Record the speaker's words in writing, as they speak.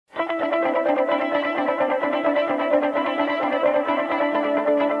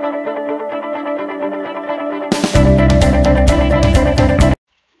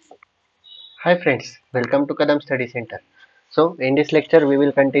Hi friends, welcome to Kadam Study Center. So in this lecture we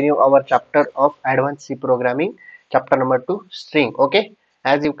will continue our chapter of advanced C programming, chapter number 2 string. Okay,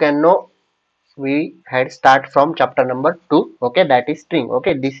 as you can know we had start from chapter number 2. Okay, that is string.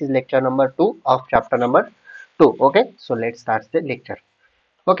 Okay, this is lecture number 2 of chapter number 2. Okay, so let's start the lecture.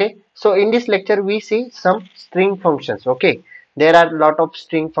 Okay, so in this lecture we see some string functions. Okay, there are lot of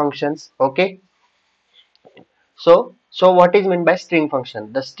string functions. Okay, so what is meant by string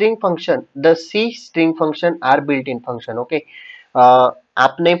function? The string function, the C string function are built-in function. Okay,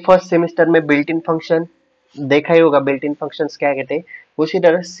 आपने first semester में built-in function देखा ही होगा. built-in functions क्या कहते हैं? उसी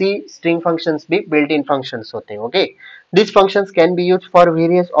तरह C string functions भी built-in functions होते हैं. Okay, these functions can be used for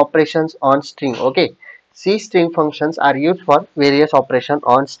various operations on string. Okay, C string functions are used for various operation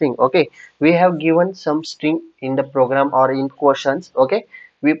on string. Okay, we have given some string in the program or in questions. Okay,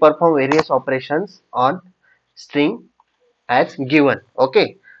 we perform various operations on string as given.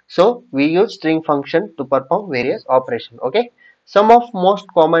 Okay, so we use string function to perform various operations. Okay, some of most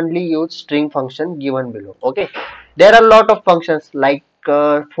commonly used string function given below. Okay, there are a lot of functions like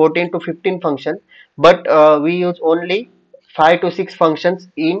 14 to 15 function, but we use only 5 to 6 functions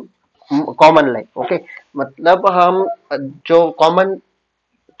in common life. Okay, मतलब हम जो common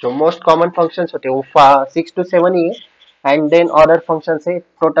जो most common functions होते हैं वो 6 to 7 ही है. And then other function से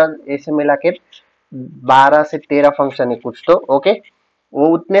total ऐसे मिला के 12 से 13 फंक्शन है कुछ तो. ओके, वो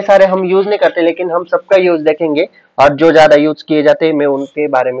उतने सारे हम यूज नहीं करते, लेकिन हम सबका यूज देखेंगे और जो ज्यादा यूज किए जाते हैं मैं उनके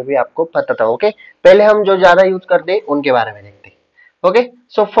बारे में भी आपको बताता हूँ. ओके, पहले हम जो ज्यादा यूज करते हैं उनके बारे में देखते हैं. Okay,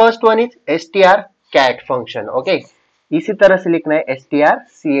 so first one is str cat function. Okay, इसी तरह से लिखना है strcat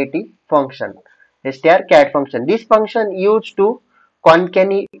function. str cat function, this function use to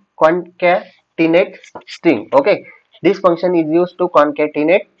concatenate string. Okay, this function is used to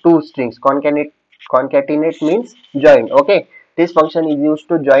concatenate two strings. Concatenate means join. Okay, this function is used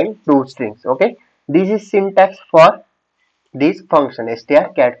to join two strings. Okay, this is syntax for this function.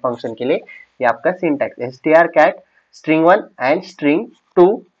 strcat function के लिए ये आपका syntax strcat string1 and string2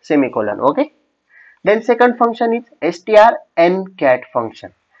 semicolon. Okay, then second function is strncat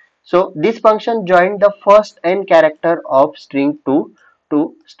function. So this function joined the first n character of string 2 to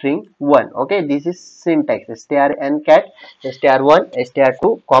string 1. Okay, this is syntax strncat str1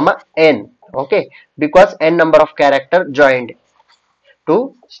 str2 comma n. Okay, because n number of character joined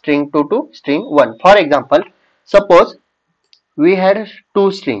to string 2 to string 1. For example, suppose we had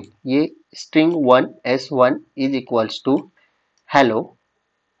two string. ये string 1 s1 is equals to hello.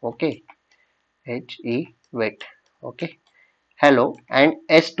 Okay, he wait. Okay, hello, and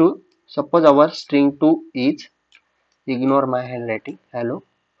s2, suppose our string 2 is, ignore my handwriting, hello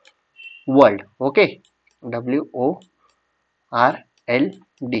world. Okay, world.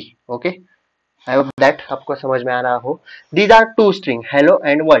 Okay, I hope that आपको समझ में आ रहा हो. These are two string hello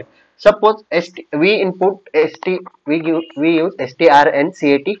and world. Suppose we input we use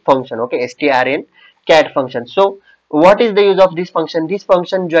strncat function. Okay, strncat function. So what is the use of this function? This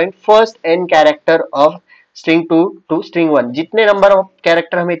function join first n character of string 2 to string 1. जितने number of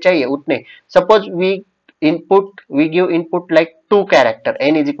character हमें चाहिए उतने. Suppose we give input like 2 character,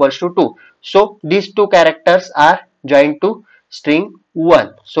 n is equals to 2. So these 2 characters are joined to string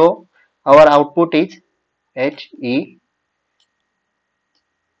 1. So our output is HEELLO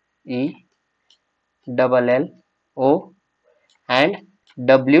and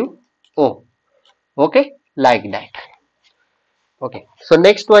WO. Okay, like that. Okay, so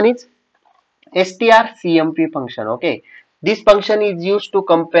next one is strcmp function. Okay, this function is used to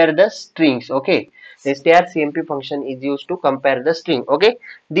compare the strings. Okay, strcmp function is used to compare the string. Okay,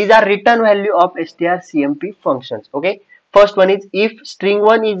 these are return value of strcmp functions. Okay, first one is if string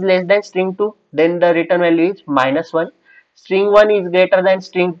 1 is less than string 2, then the return value is -1. String 1 is greater than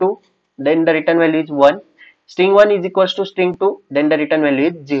string 2, then the return value is 1. String 1 is equals to string 2, then the return value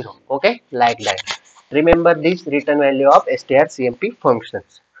is 0. Okay, like that. Remember this return value of strcmp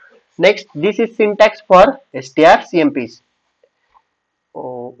functions. Next, this is syntax for strcmps.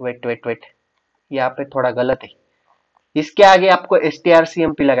 Oh, wait, यहाँ पे थोड़ा गलत है. इसके आगे आपको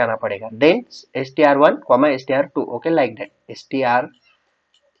strcmp लगाना पड़ेगा. Then str1 comma str2. Okay, like that.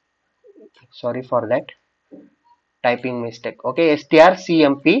 Sorry for that typing mistake. Okay,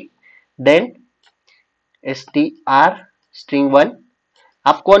 strcmp, then str string 1.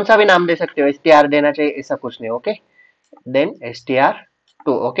 आप कौन सा भी नाम दे सकते हो, str देना चाहिए ऐसा कुछ नहीं. Okay, then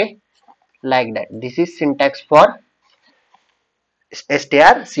str2. Okay, like that. This is syntax for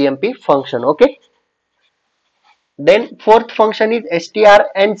strcmp function. Okay, then fourth function is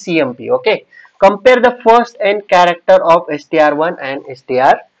strncmp. Okay, compare the first n character of str1 and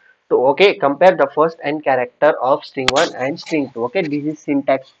str2. Okay, compare the first n character of string 1 and string 2. Okay, this is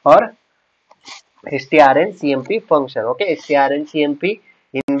syntax for strncmp function. Okay, strncmp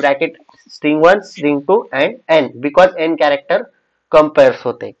in bracket string 1, string 2 and n, because n character compares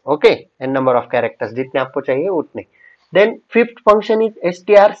होते हैं. Okay, n number of characters जितने आपको चाहिए उतने. Then fifth function is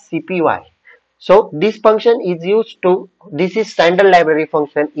strcpy. So this function is used to, this is standard library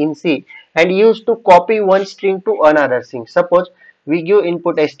function in C and used to copy one string to another string. Suppose we give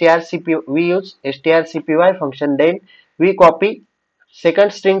input strcpy, we use strcpy function, then we copy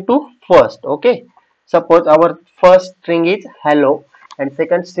second string to first. Okay, suppose our first string is hello and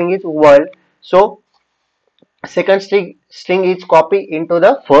second string is world, so second string is copy into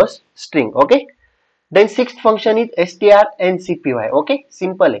the first string. Okay, then sixth function is strncpy. Okay,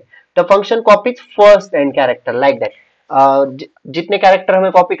 simple है. The function copies first and character like that. जितने character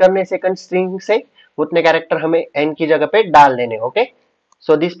हमें copy करने second string से उतने character हमें n की जगह पे डाल देने. Okay,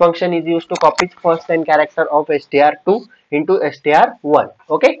 so this function is used to copy first n character of str2 into str1.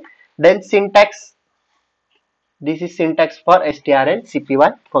 Okay, then syntax, this is syntax for strncpy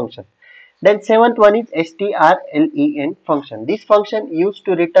function. Then seventh one is strlen function. This function used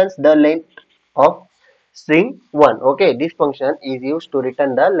to returns the length of string 1. Okay, this function is used to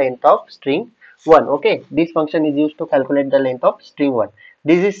return the length of string 1. Okay, this function is used to calculate the length of string 1.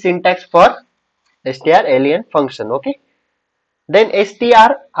 This is syntax for strlen function. Okay, then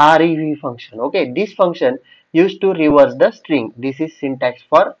strrev function. Okay, this function used to reverse the string. This is syntax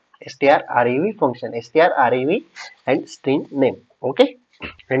for strrev function. strrev and string name. Okay,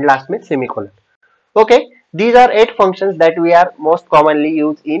 and last में semicolon. Okay, these are 8 functions that we are most commonly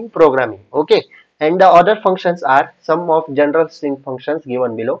used in programming. Okay, and the other functions are some of general string functions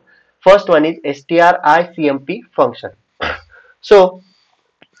given below. First one is stricmp function. So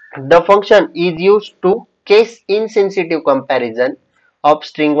the function is used to case insensitive comparison of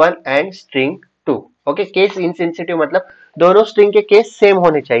string 1 and string 2. Okay, case insensitive मतलब दोनों string के case same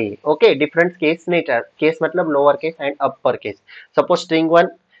होने चाहिए. Okay, different case नहीं चाहिए. Case मतलब lower case and upper case. Suppose string 1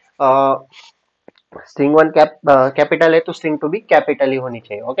 capital है तो string 2 भी capital ही होनी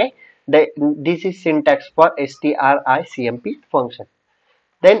चाहिए. Okay, this is syntax for stricmp function.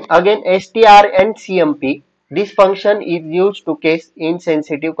 Then again strncmp, this function is used to case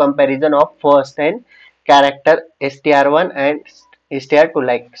insensitive comparison of first and character str1 and str2,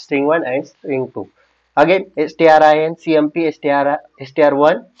 like string 1 and string 2. Again strincmp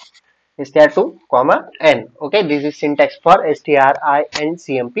str1 str2 comma n. Okay, this is syntax for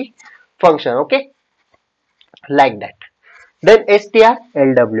strincmp function. Okay, like that. Then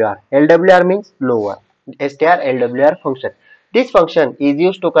strlwr. LWR means lower. strlwr function. This function is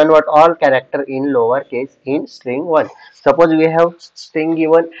used to convert all character in lower case in string 1. Suppose we have string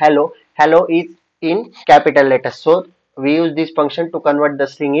given hello. Hello is in capital letters. So we use this function to convert the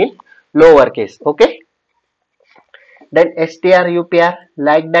string in lower case. Okay. Then strupr,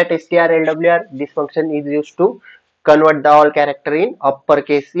 like that strlwr, this function is used to convert the all character in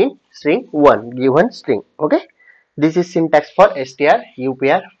uppercase in string 1 given string. Okay, this is syntax for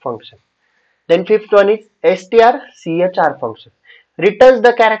strupr function. Then fifth one is strchr function, returns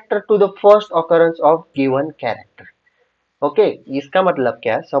the character to the first occurrence of given character. Okay, इसका मतलब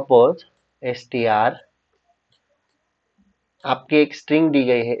क्या है? Suppose str, आपकी एक string दी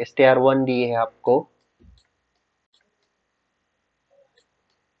गई है, str1 दी है आपको,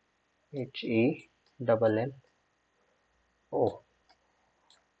 HELL O.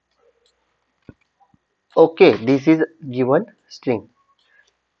 Okay, this is given string.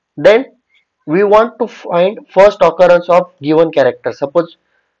 Then we want to find first occurrence of given character. Suppose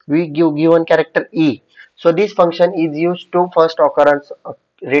we give given character E. So this function is used to first occurrence,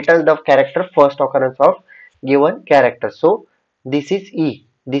 return the character first occurrence of given character. So this is E.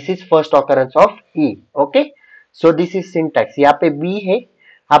 This is first occurrence of E. Okay. So this is syntax. यहाँ पे B है,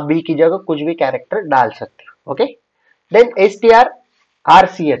 आप B की जगह कुछ भी character डाल सकते हो. Okay. Then strchr.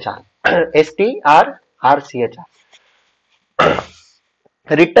 strchr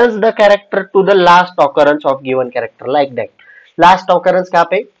returns the character to the last occurrence of given character, like that. Last occurrence कहाँ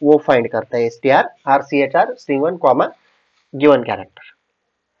पे वो find करता है strchr string 1 comma given character.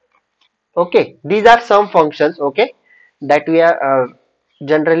 Okay, these are some functions. Okay, that we are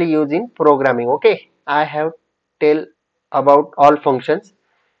generally use in programming. Okay, I have tell about all functions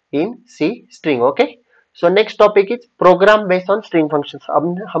in C string. Okay, so next topic is program based on string functions.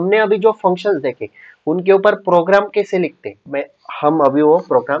 अब हमने अभी जो functions देखे उनके ऊपर programme कैसे लिखते हैं, मैं हम अभी वो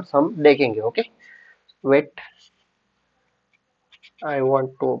प्रोग्राम्स हम देखेंगे. Okay, wait, I want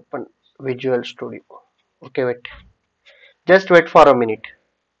to open visual studio. Okay, wait, just wait for a minute.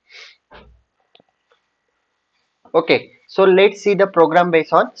 Okay, so let's see the program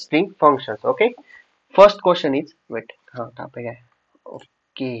based on string functions. Okay, first question is, wait, हाँ कहाँ पे गए?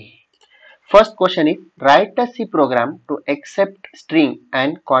 Okay, First question is write a C program to accept string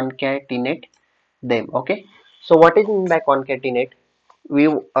and concatenate them. Okay. So what is mean by concatenate? We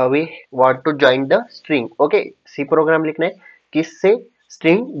want to join the string. Okay. C program लिखना है किससे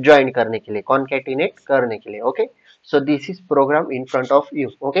string join करने के लिए concatenate करने के लिए. Okay. So this is program in front of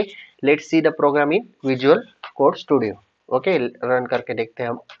you. Okay. Let's see the program in Visual Code Studio. Okay. Run करके देखते हैं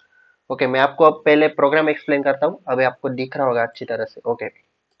हम. ओके मैं आपको अब पहले प्रोग्राम एक्सप्लेन करता हूँ. अभी आपको दिख रहा होगा अच्छी तरह से. ओके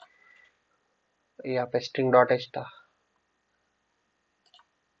यहाँ पे स्ट्रिंग डॉट एच था.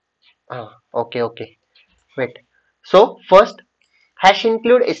 हाँ okay okay wait. So first hash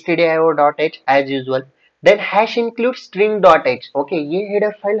include stdio.h as usual, then hash include string.h. Okay ये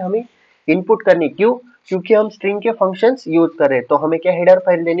हेडर फाइल हमें इनपुट करनी. क्यों? क्योंकि हम स्ट्रिंग के फंक्शंस यूज कर रहे हैं तो हमें क्या हेडर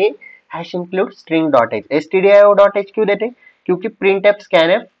फाइल देनी है hash include string.h. stdio.h क्यों देते हैं? क्योंकि printf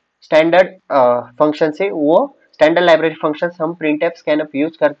scanf स्टैंडर्ड फंक्शन से वो स्टैंडर्ड लाइब्रेरी फंक्शंस हम printf scanf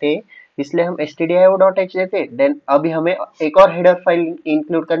यूज करते हैं इसलिए हम stdio.h देते हैं. देन अभी हमें एक और हेडर फाइल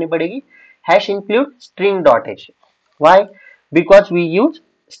इंक्लूड करनी पड़ेगी hash include string.h. Why? Because we use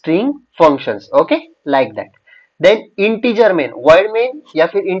string functions. Okay, like that. Then integer main, void main या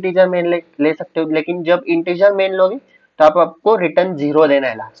फिर integer main ले सकते हो. लेकिन जब integer main लोगे तो आपको रिटर्न 0 देना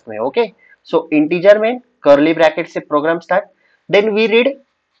है लास्ट में. Okay so integer main curly bracket से programme start. Then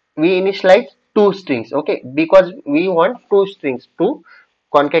we initialize two strings. Okay, because we want two strings to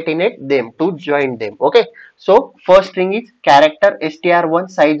concatenate them, to join them. Okay, so first string is character str1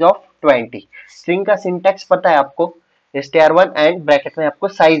 size of 20. string का syntax पता है आपको. str1 and bracket में आपको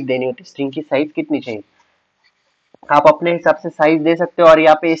size देनी होती है. String की साइज कितनी चाहिए आप अपने हिसाब से साइज दे सकते हो. और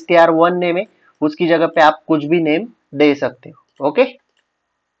यहाँ पे str1 नेम है उसकी जगह पे आप कुछ भी नेम दे सकते हो. ओके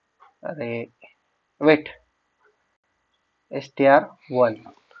अरे wait str1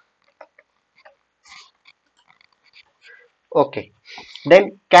 okay. Then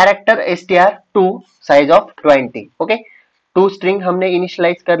character str2 size of 20. Okay to string हमने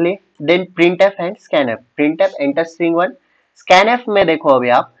इनिशियलाइज कर लिए. Then printf and scanf. printf enter string 1. scanf में देखो अभी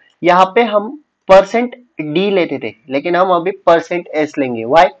आप यहाँ पे हम परसेंट डी लेते थे लेकिन हम अभी परसेंट एस लेंगे.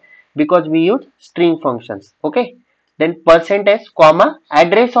 Why? Because we use string functions. Okay then percent S comma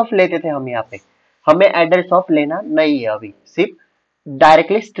address of लेते थे हम. यहाँ पे हमें एड्रेस ऑफ लेना नहीं है अभी, सिर्फ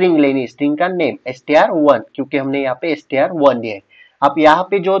डायरेक्टली स्ट्रिंग लेनी. स्ट्रिंग का नेम str1 क्योंकि हमने यहाँ पे str1 दिया है. आप यहाँ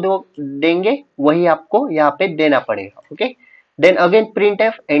पे जो दो देंगे वही आपको यहाँ पे देना पड़ेगा. Okay then again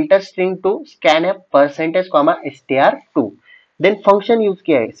printf enter string to scanf percentage comma str2. Then function use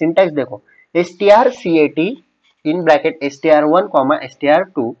किया है. सिंटैक्स देखो strcat in bracket str1 comma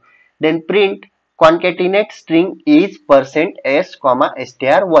str2. Then print concatenate string is percent s comma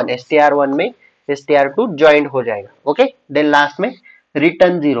str1. str1 में str2 join हो जाएगा. Okay then last में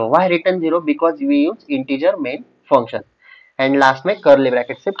return 0. Y return 0? Because we use integer main function. And last में curly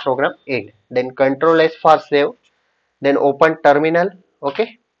bracket से programme and. Then control S for save. Then open terminal. Okay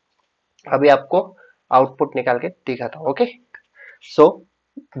अभी आपको output निकाल के दिखाता हूँ. Okay so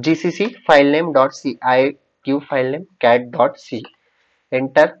gcc filename dot c iq filename cat dot c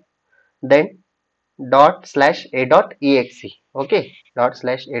enter. then dot slash a dot exe. Okay dot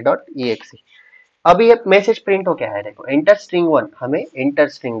slash a dot exe. अभी ये message print हो क्या है देखो एंटर स्ट्रिंग 1. हमें एंटर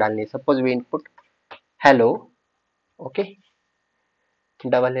स्ट्रिंग डालनी है. Suppose we input hello. Okay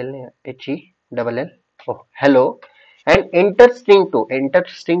double L H E double L O hello and enter string 2. Enter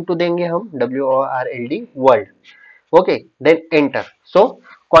string 2 देंगे हम WORLD world. Okay then enter. So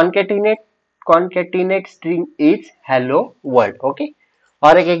concatenate string is hello world. Okay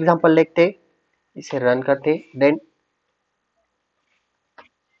और एक example देखते इसे run करते. Than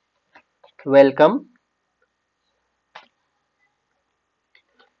welcome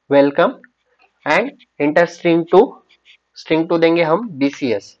welcome and enter string 2. String 2 देंगे हम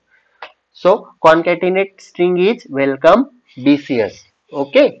BCS. So concatenate string is welcome BCS.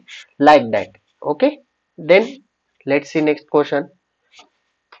 Okay, like that. Okay, then let's see next question.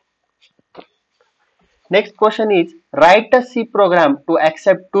 Next question is write a C program to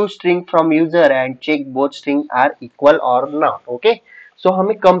accept two string from user and check both string are equal or not. Okay, so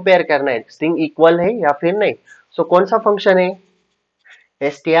हमें compare करना है string equal है या फिर नहीं. So कौन सा function है?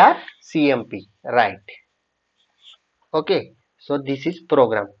 strcmp, right. Okay so this is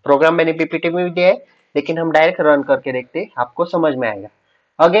program. Programme मैंने पीपीटी में भी दिया है लेकिन हम डायरेक्ट रन करके देखते हैं आपको समझ में आएगा.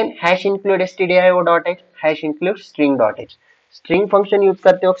 Again hash include stdio.h hash include string.h. String function use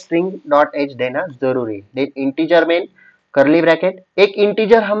करते हो string.h देना जरूरी है. Then integer main curly bracket. एक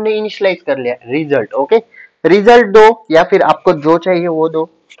इंटीजर हमने इनिशियलाइज कर लिया रिजल्ट. ओके रिजल्ट दो या फिर आपको जो चाहिए वो दो.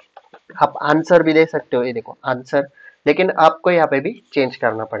 आप आंसर भी दे सकते हो. ये देखो आंसर. लेकिन आपको यहाँ पे भी चेंज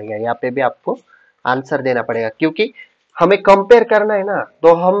करना पड़ेगा. यहाँ पे भी आपको आंसर देना पड़ेगा क्योंकि हमें कंपेयर करना है ना.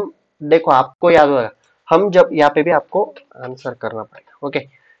 तो हम देखो आपको याद होगा, हम जब यहाँ पे भी आपको आंसर करना पड़ेगा। ओके,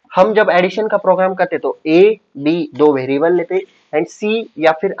 हम जब एडिशन का प्रोग्राम करते तो ए बी दो वेरिएबल लेते एंड सी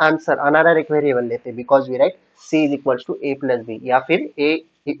या फिर आंसर अनदर एक वेरिएबल लेते, because we write C is equals to A plus B या फिर ए,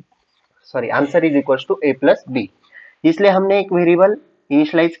 sorry answer is equals to A plus B. इसलिए हमने एक वेरिएबल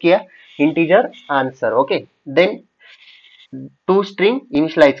इनिशियलाइज किया, integer answer. Okay, then to string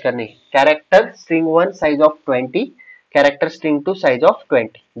initialise करनी, character string 1 size of 20, character string 2 size of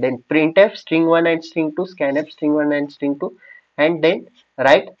 20, then printf string 1 and string 2, scanf string 1 and string 2, and then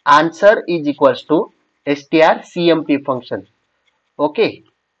write answer is equals to strcmp function. Okay,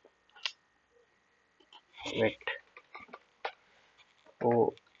 wait, oh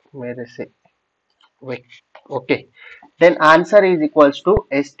मेरे से wait, okay, then answer is equals to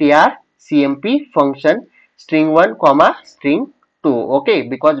strcmp function string 1 comma string 2. Okay,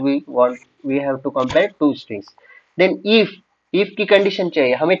 because we have to compare two strings. then if की condition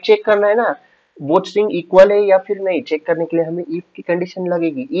चाहिए, हमें check करना है ना both string equal है या फिर नहीं, चेक करने के लिए हमें if की कंडीशन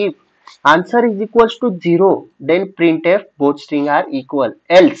लगेगी। if answer is equals to 0 then printf both string are equal,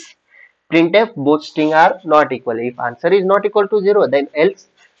 else printf both string are not equal, if answer is not equal to 0 then else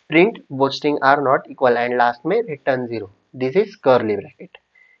print both string are not equal, and last में return 0. this is curly bracket.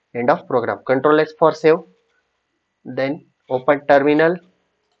 End of program. Control S for save, then open terminal,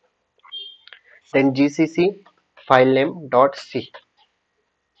 then gcc file name dot c,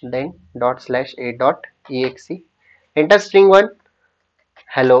 then dot slash a dot exe, enter string 1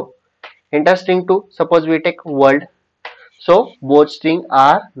 hello, enter string 2 suppose we take world, so both string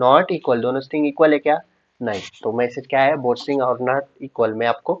are not equal, दोनों string equal है क्या, नहीं, तो message क्या है, both string are not equal. मैं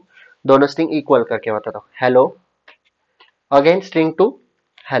आपको दोनों स्ट्रिंग इक्वल करके बताता हूँ, hello again string to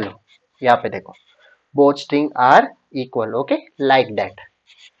hello, यहाँ पे देखो both string are equal. Okay, like that.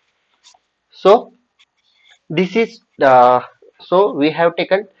 So this is so we have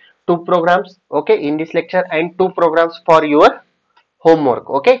taken two programs, okay, in this lecture, and two programs for your homework.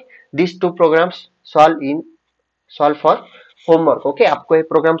 Okay, these two programs solve for homework. Okay, आपको ये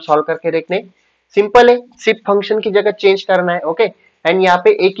programme solve करके देखने, simple है, सिर्फ function की जगह change करना है। ओके, एंड यहाँ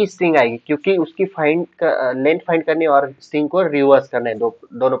पे एक ही स्ट्रिंग आएगी क्योंकि उसकी लेंथ फाइंड करनी है और स्ट्रिंग को रिवर्स करना है।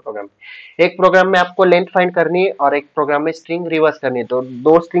 दोनों प्रोग्राम, एक प्रोग्राम में आपको लेंथ फाइंड करनी है और एक प्रोग्राम में स्ट्रिंग रिवर्स करनी है, तो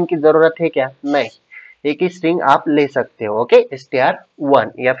दो स्ट्रिंग की जरूरत है क्या, नहीं, एक ही स्ट्रिंग आप ले सकते हो। ओके,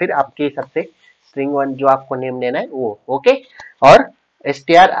 str1 या फिर आपके हिसाब से स्ट्रिंग 1 जो आपको नेम देना है वो। ओके, और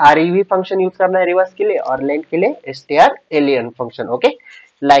strrev फंक्शन यूज करना है रिवर्स के लिए और लेंथ के लिए strlen function. Okay,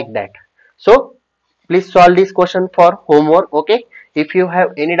 like that. So please solve this question for homework. Okay, if you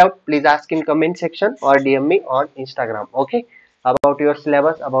have any doubt please ask in comment section or dm me on instagram. Okay, about your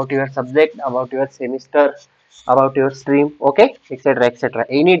syllabus, about your subject, about your semester, about your stream, okay, etc etc,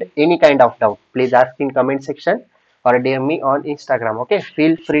 any kind of doubt please ask in comment section or dm me on instagram. Okay,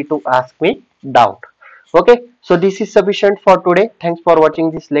 feel free to ask me doubt. Okay, so this is sufficient for today. Thanks for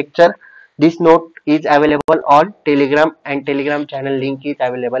watching this lecture. This note is available on telegram and telegram channel link is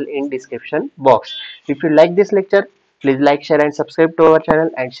available in description box. If you like this lecture please like, share and subscribe to our channel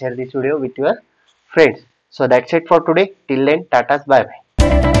and share this video with your friends. So that's it for today. Till then, tatas, bye bye.